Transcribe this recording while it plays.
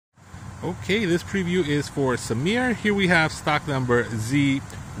Okay, this preview is for Samir. Here we have stock number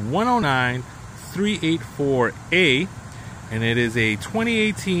Z109384A, and it is a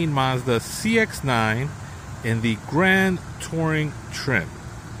 2018 Mazda CX-9 in the Grand Touring trim.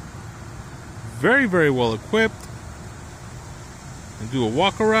 Very, very well equipped. And do a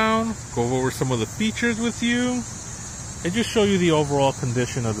walk around, go over some of the features with you, and just show you the overall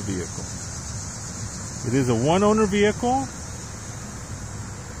condition of the vehicle. It is a one-owner vehicle.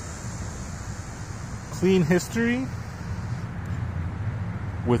 Clean history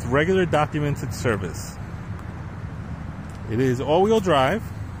with regular documented service. It is all-wheel drive,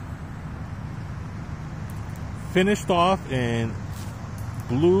 finished off in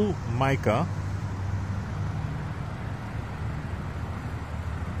blue mica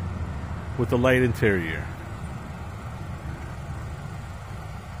with a light interior.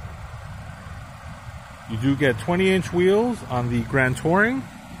 You do get 20-inch wheels on the Grand Touring.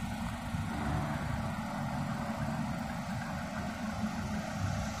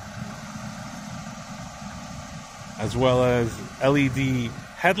 As well as LED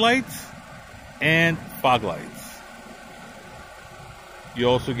headlights and fog lights. You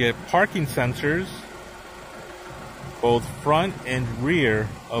also get parking sensors both front and rear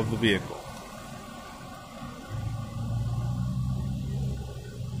of the vehicle.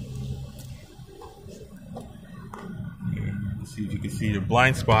 Let's see if you can see your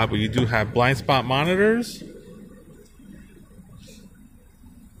blind spot, but you do have blind spot monitors.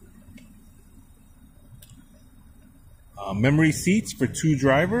 Memory seats for 2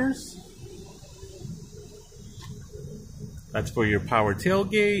 drivers. That's for your power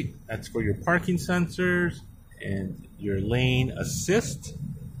tailgate. That's for your parking sensors and your lane assist.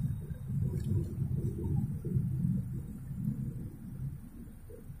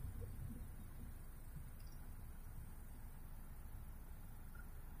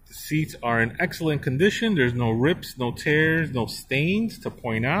 The seats are in excellent condition. There's no rips, no tears, no stains to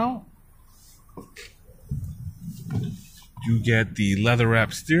point out. You get the leather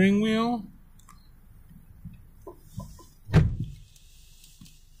wrap steering wheel.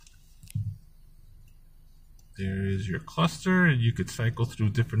 There is your cluster, and you could cycle through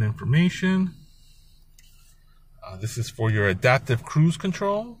different information. This is for your adaptive cruise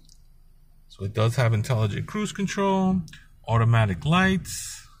control. So it does have intelligent cruise control, automatic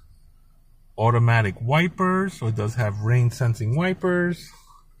lights, automatic wipers. So it does have rain sensing wipers.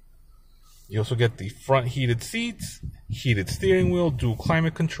 You also get the front heated seats, heated steering wheel, dual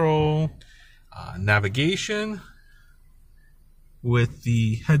climate control, navigation with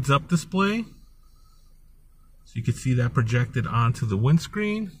the heads-up display. So you can see that projected onto the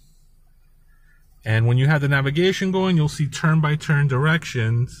windscreen. And when you have the navigation going, you'll see turn-by-turn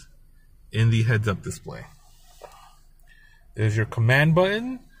directions in the heads-up display. There's your command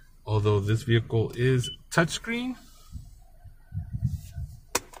button, although this vehicle is touchscreen.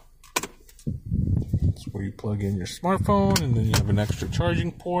 Where you plug in your smartphone, and then you have an extra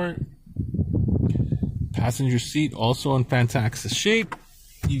charging port. Passenger seat also in fantastic shape.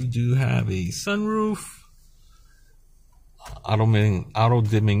 You do have a sunroof, auto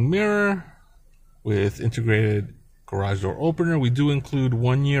dimming mirror with integrated garage door opener. We do include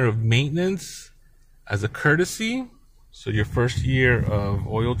 1 year of maintenance as a courtesy. So your first year of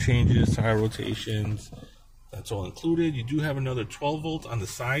oil changes, tire rotations, that's all included. You do have another 12 volt on the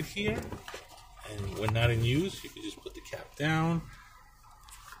side here. And when not in use, you can just put the cap down.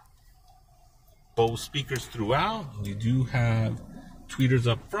 Bose speakers throughout. You do have tweeters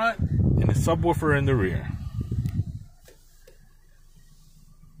up front and a subwoofer in the rear.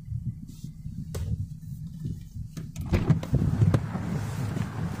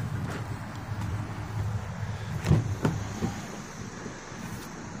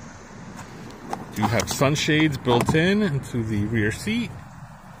 You have sunshades built in into the rear seat.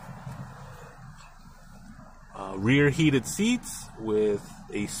 Rear heated seats with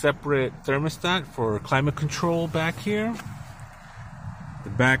a separate thermostat for climate control back here.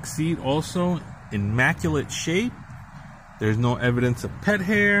 The back seat also immaculate shape. There's no evidence of pet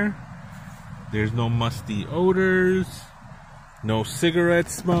hair. There's no musty odors. No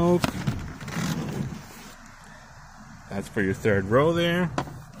cigarette smoke. That's for your third row there.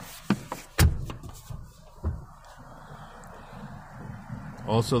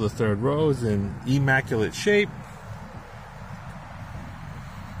 Also, the third row is in immaculate shape.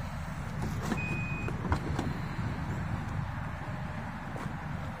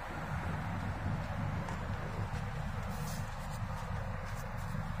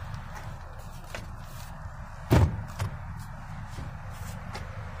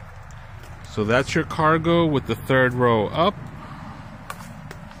 So that's your cargo with the third row up.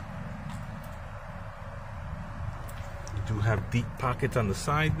 do have deep pockets on the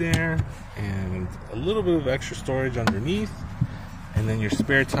side there, and a little bit of extra storage underneath, and then your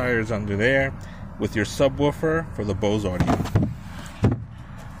spare tires under there with your subwoofer for the Bose audio.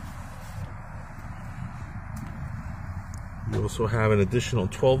 You also have an additional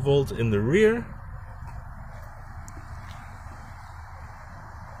 12 volts in the rear.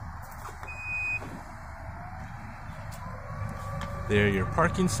 There are your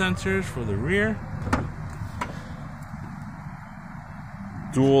parking sensors for the rear.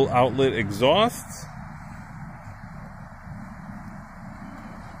 Dual outlet exhaust.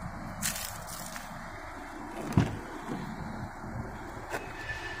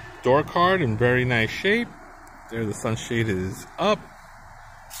 Door card in very nice shape. There, the sunshade is up.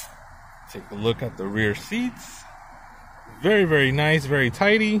 Take a look at the rear seats. Very, very nice, very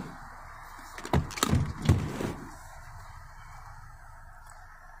tidy.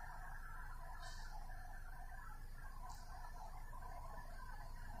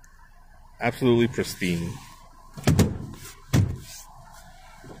 Absolutely pristine.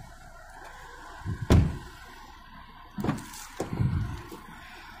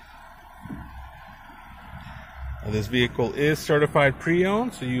 This vehicle is certified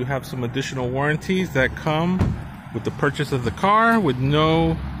pre-owned, so you have some additional warranties that come with the purchase of the car with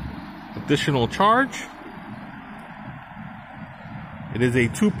no additional charge. It is a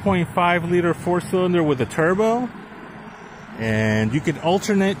 2.5 liter 4-cylinder with a turbo, and you can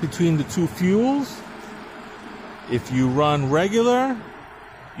alternate between the two fuels. If you run regular,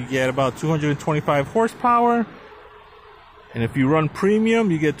 you get about 225 horsepower, and if you run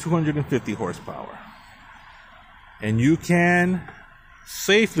premium, you get 250 horsepower. And you can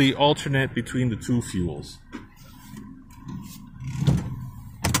safely alternate between the two fuels.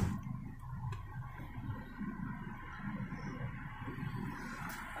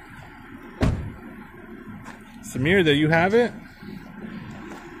 Samir, there you have it.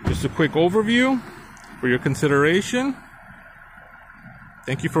 Just a quick overview for your consideration.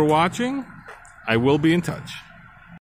 Thank you for watching. I will be in touch.